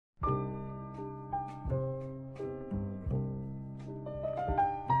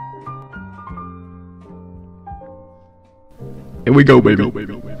Here we go, baby.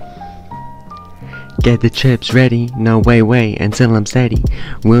 Get the chips ready, no way until I'm steady.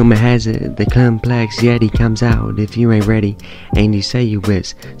 Rumor has it the complex yeti comes out if you ain't ready, and you say you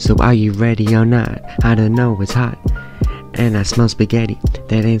is. So are you ready or not? I don't know, it's hot. And I smell spaghetti.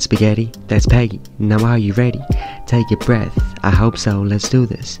 That ain't spaghetti, that's Peggy. Now are you ready? Take a breath, I hope so, let's do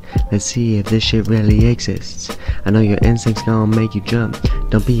this. Let's see if this shit really exists. I know your instincts gonna make you jump.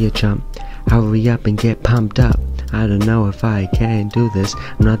 Don't be a chump, hurry up and get pumped up. I don't know if I can do this,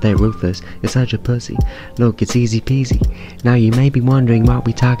 I'm not that ruthless, you're such a pussy. Look, it's easy peasy. Now you may be wondering what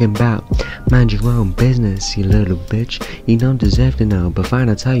we talking about. Mind your own business, you little bitch. You don't deserve to know, but fine,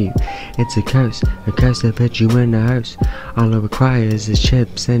 I'll tell you. It's a curse that put you in a hearse. All it requires is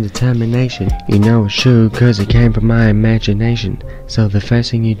chips and determination. You know it's true, cause it came from my imagination. So the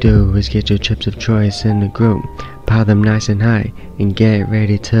first thing you do is get your chips of choice in a group. Pile them nice and high, and get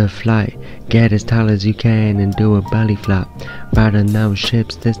ready to fly. Get as tall as you can and do a belly flop. Right on those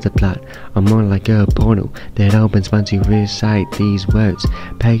ships, this the plot. Or more like a portal that opens once you recite these words.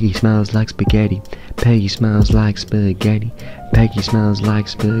 Peggy smells like spaghetti. Peggy smells like spaghetti. Peggy smells like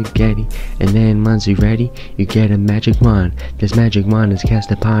spaghetti. And then once you're ready, you get a magic wand. This magic wand is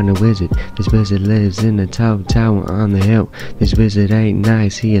cast upon a wizard. This wizard lives in a tall tower on the hill. This wizard ain't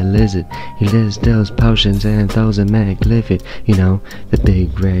nice, he a lizard. He distills potions and throws a magnificent, you know, the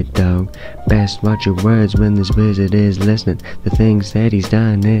big red dog. Best watch your words when this wizard is listening. The things that he's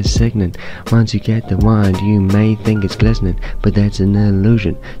done is sickening. Once you get the wand, you may think it's glistening, but that's an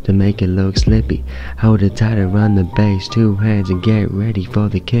illusion to make it look slippy. Hold it tight around the base, 2 hands, and get ready for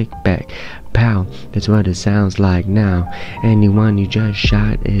the kickback. Pow, that's what it sounds like now. Anyone you just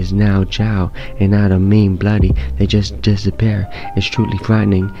shot is now chow. And I don't mean bloody, they just disappear. It's truly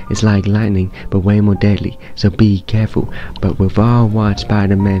frightening, it's like lightning, but way more deadly, so be careful. But we've all watched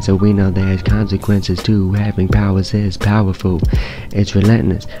Spider-Man, so we know there's consequences to having powers is powerful. It's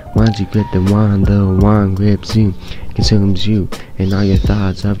relentless, once you get the wand grips you, consumes you, and all your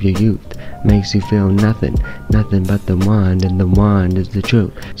thoughts of your youth. Makes you feel nothing but the wand, and the wand is the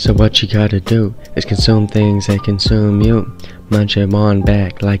truth. So what you gotta do is consume things that consume you. Munch your wand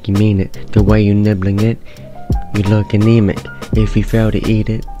back like you mean it. The way you nibbling it, you look anemic. If you fail to eat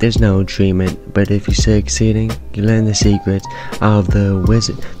it, there's no treatment. But if you're succeeding, you learn the secrets of the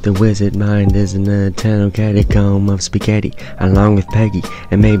wizard. The wizard mind is an eternal catacomb of spaghetti, along with Peggy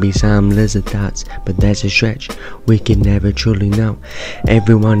and maybe some lizard thoughts. But that's a stretch, we can never truly know.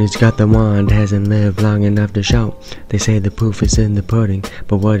 Everyone who's got the wand hasn't lived long enough to show. They say the proof is in the pudding,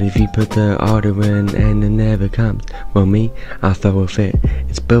 but what if you put the order in and it never comes? Well, me, I'll throw a fit.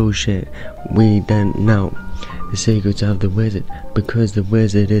 It's bullshit, we don't know the secrets of the wizard, because the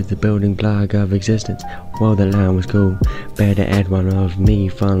wizard is the building block of existence. Well, the line was cool, better add one of me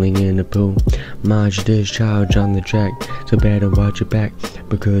falling in the pool. Marge discharge on the track, so better watch your back,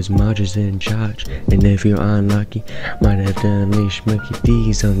 because Marge is in charge. And if you're unlucky, might have to unleash Mickey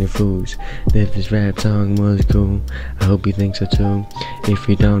D's on your fools. If this rap song was cool, I hope you think so too. If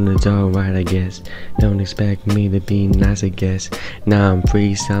you don't, it's alright, I guess. Don't expect me to be nice, I guess. Now I'm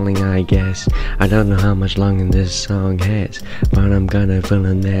freestyling, I guess. I don't know how much longer this song has, but I'm gonna fill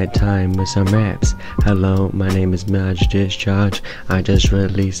in that time with some raps. Hello, my name is Marge Discharge. I just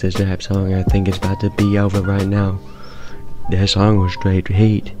released this rap song, I think it's about to be over right now. That song was straight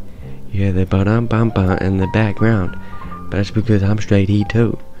heat. You hear the ba-dum-bum-bum in the background, but that's because I'm straight heat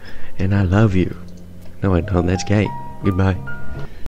too. And I love you. No, I don't, that's gay. Goodbye.